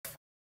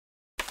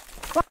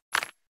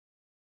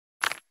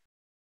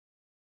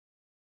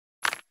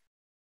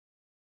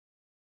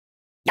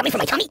Yummy for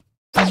my tummy.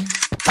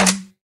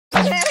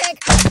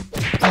 Medic!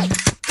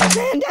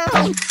 Man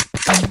down!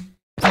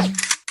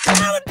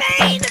 Oh, the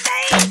pain! The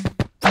pain!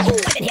 Ooh,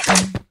 I've been hit.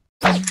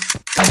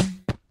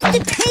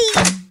 The pain!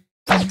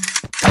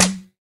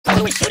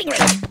 Ooh, a shooting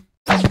range.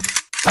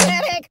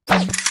 Medic!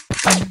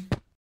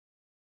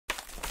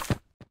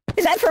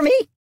 Is that for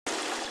me?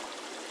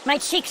 My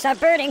cheeks are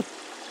burning.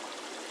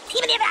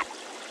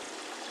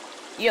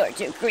 You're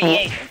too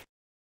creative.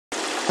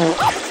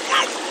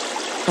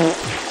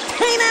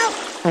 Time out!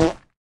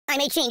 I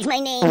may change my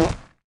name.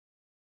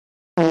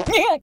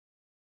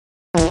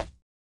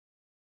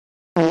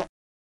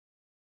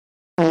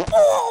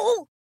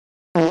 Oh!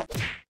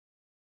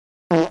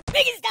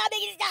 Make it stop!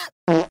 Make it stop!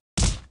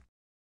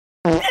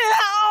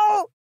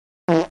 No!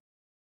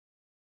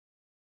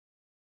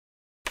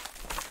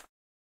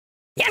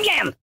 Yum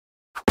yum!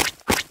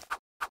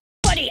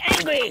 Buddy,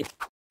 angry!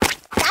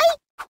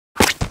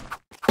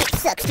 It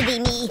sucks to be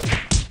me.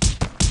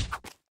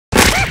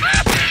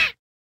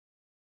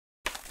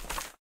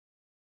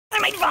 I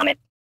might vomit.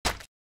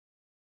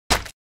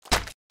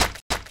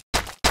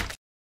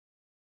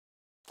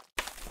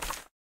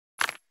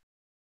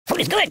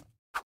 Food is good.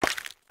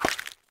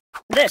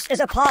 This is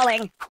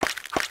appalling.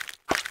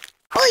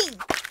 Oi!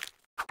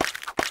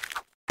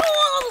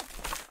 Oh!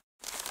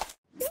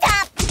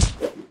 Stop!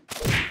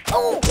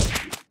 Oh!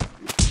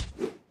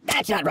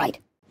 That's not right.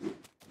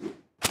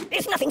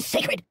 There's nothing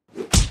sacred.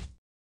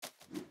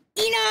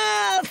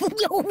 Enough!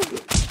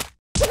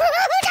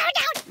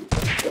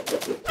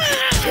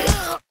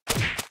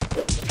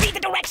 Read the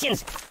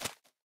directions!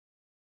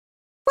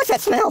 What's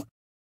that smell?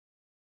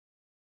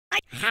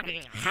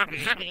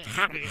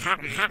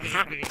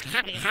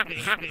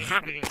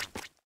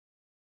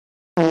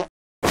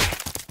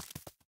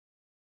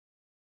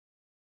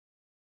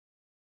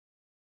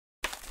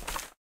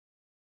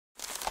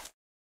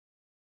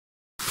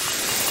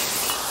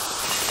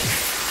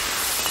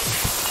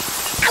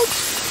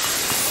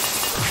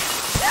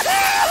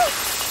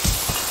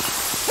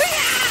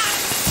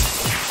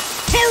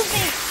 Help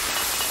me!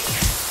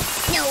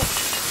 No!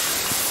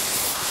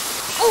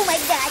 Oh my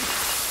God!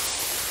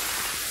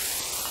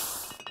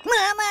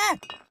 Mama!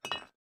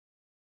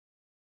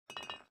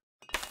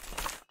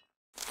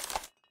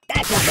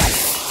 That's not right.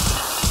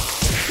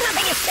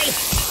 Nothing is safe.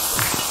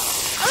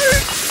 Ow!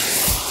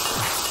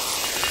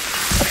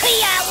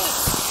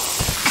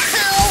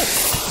 Ow!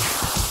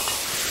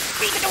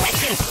 Read the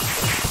directions.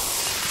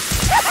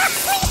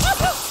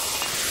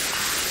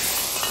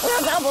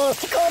 Little bubbles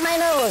tickle my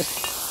nose.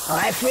 Oh,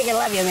 I freaking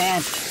love you,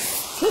 man.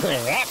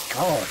 That's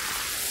cold.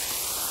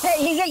 Hey,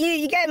 you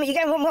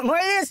got more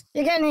of this?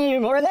 You got any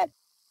more of that?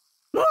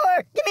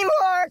 More! Give me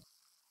more!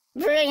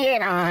 Bring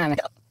it on!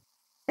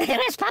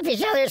 Let's pop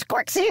each other's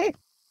corks here.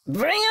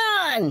 Bring it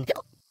on!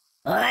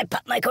 Oh, I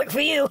popped my cork for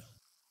you.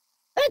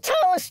 A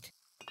toast!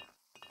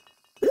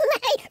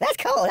 Hey, that's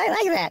cold. I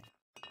like that.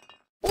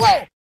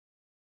 Whoa!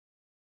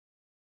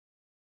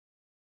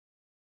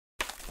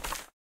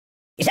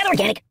 Is that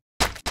organic?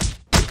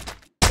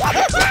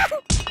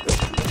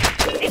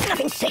 It's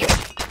nothing sacred.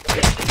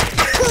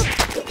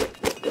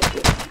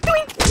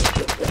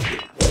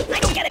 I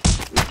don't get it.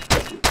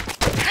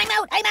 I'm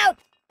out! I'm out!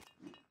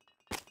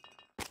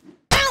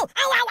 Ow!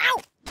 Ow! Ow! Ow!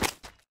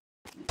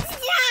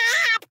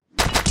 Stop!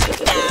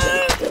 No!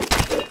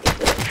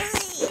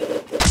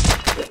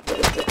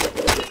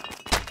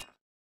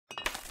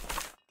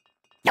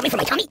 Yummy for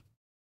my tummy?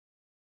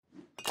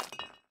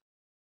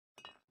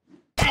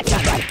 That's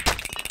not right.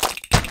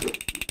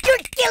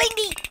 You're killing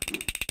me!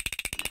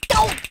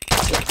 Don't!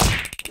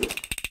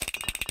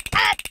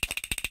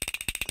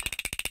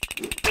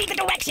 Read the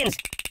directions!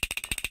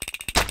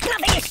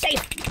 Nothing is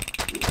safe!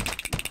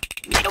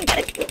 I don't get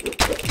it!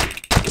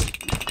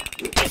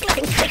 There's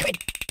nothing sacred!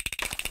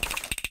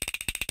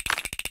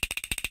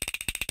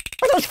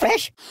 Are those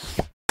fresh?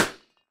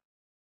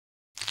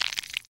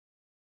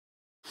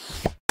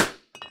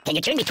 Can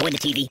you turn me toward the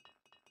TV?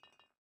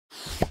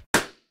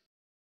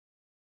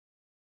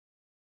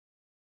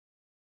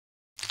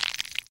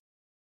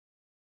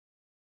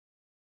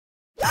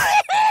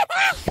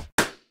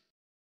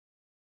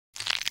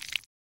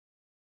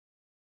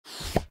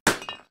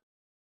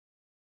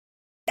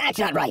 That's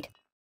not right.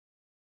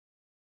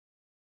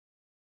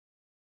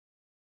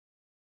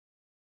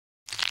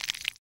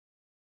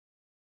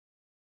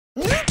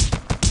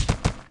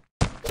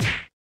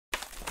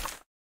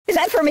 Is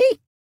that for me?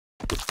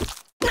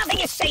 Nothing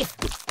is safe.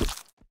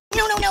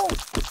 No, no, no.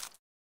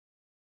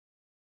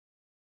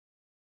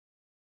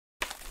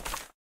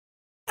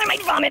 I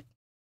might vomit.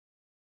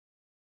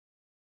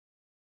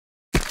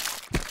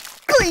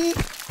 Glee.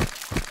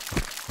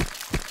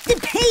 The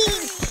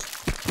pain.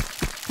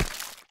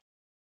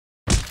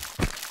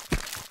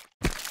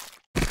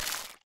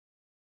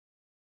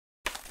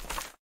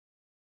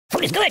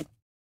 Food is good.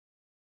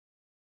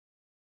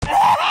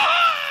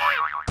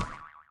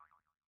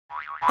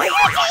 Are you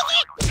taking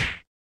it?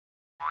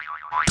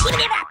 Give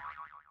it up.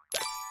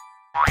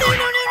 No, no, no,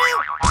 no.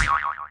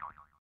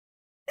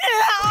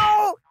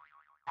 No.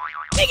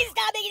 Make it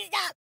stop, make it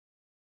stop.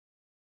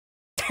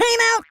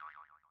 Time out.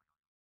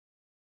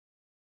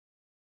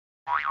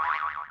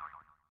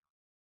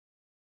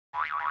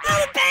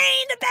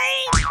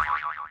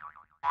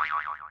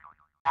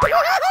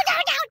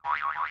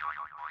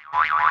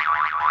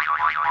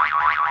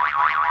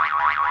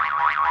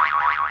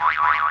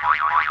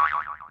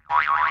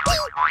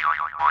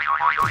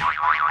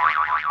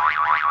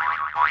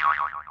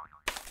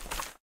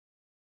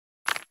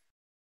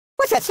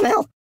 What's that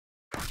smell?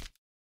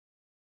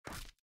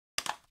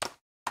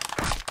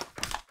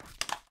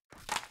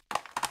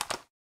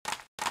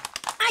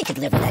 I could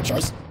live with that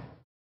choice.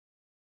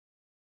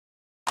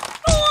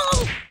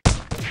 Oh!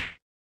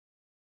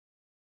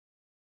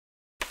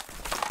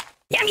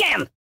 Yum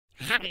yum!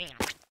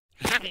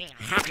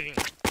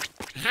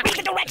 Read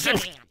the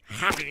directions!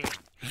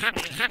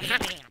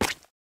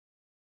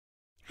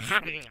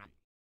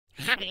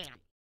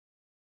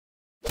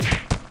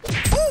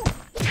 Ooh!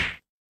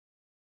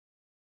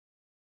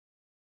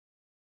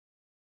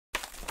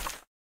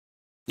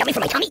 Yummy for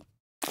my tummy!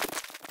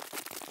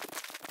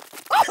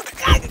 Oh,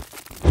 God!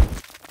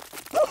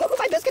 Oh,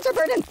 my biscuits are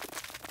burning!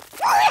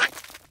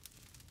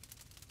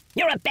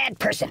 You're a bad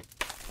person!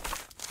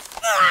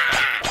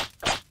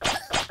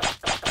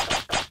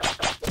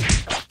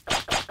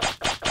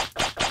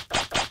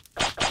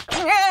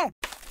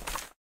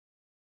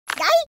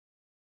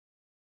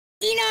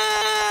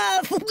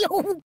 Enough!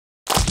 Oh.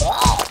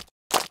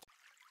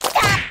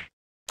 Stop!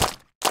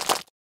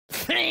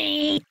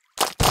 Free!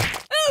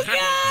 Oh,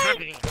 God!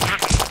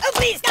 Oh,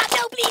 please, stop!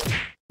 No, please!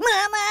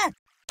 Mama!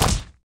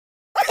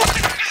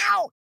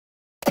 Ow!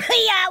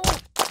 Ow!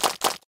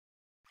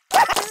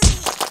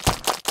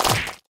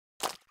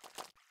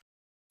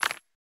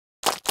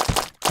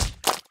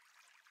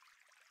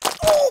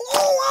 Oh,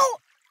 oh,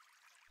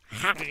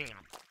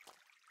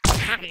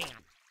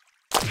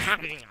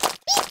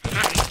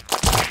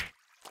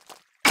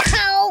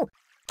 Ow!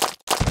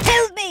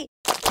 Help me!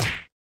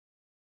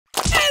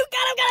 Oh,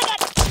 God, oh, God, oh,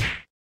 God!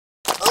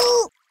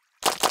 Ooh!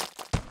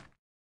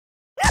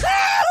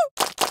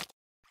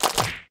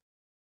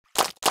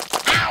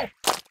 Ow!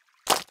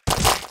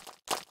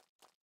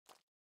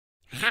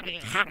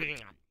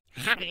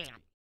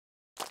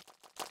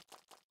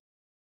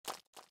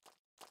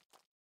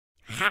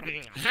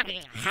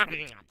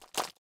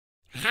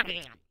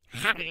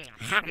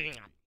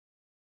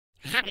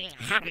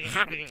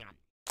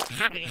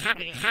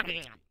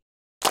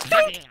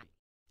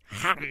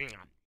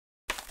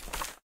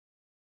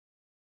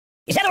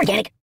 Is that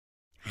organic?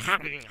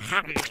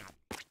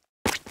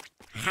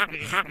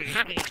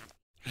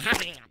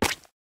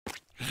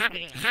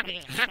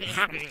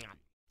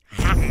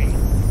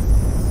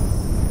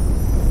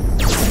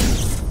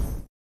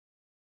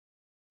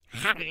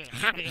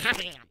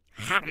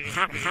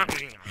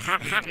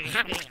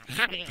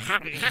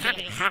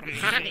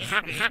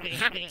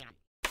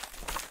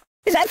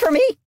 Is that for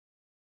me?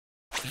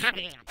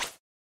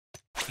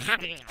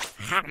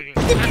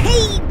 The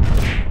pain!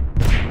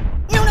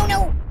 No, no,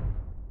 no!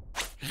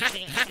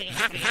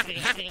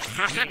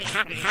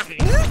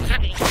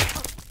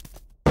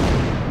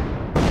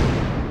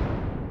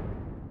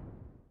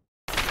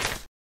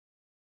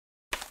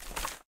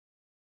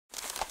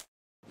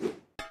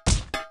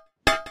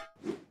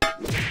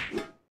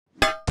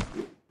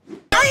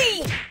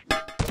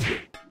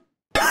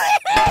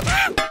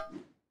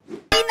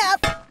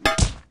 Enough!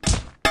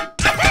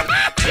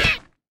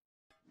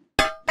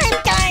 I'm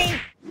dying!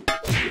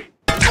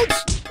 Ouch!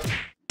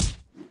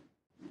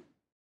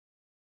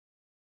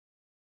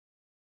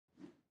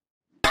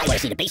 I want to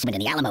see the basement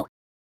in the Alamo.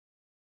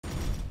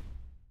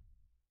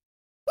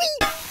 Whee!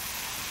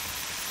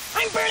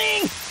 I'm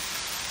burning!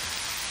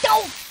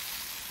 Don't!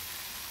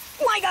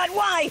 My God,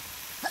 why?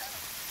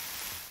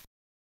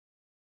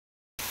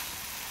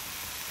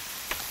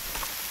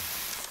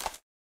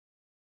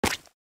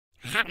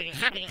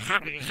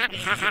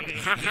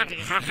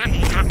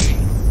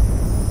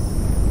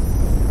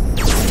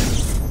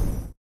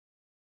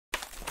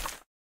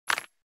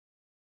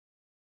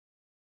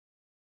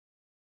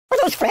 Are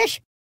those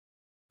fresh?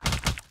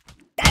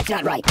 That's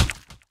not right.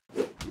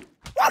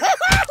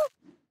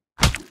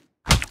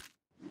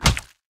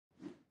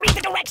 Read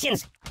the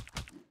directions.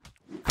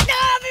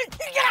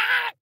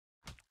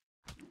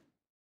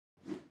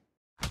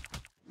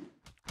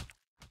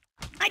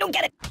 I don't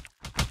get it.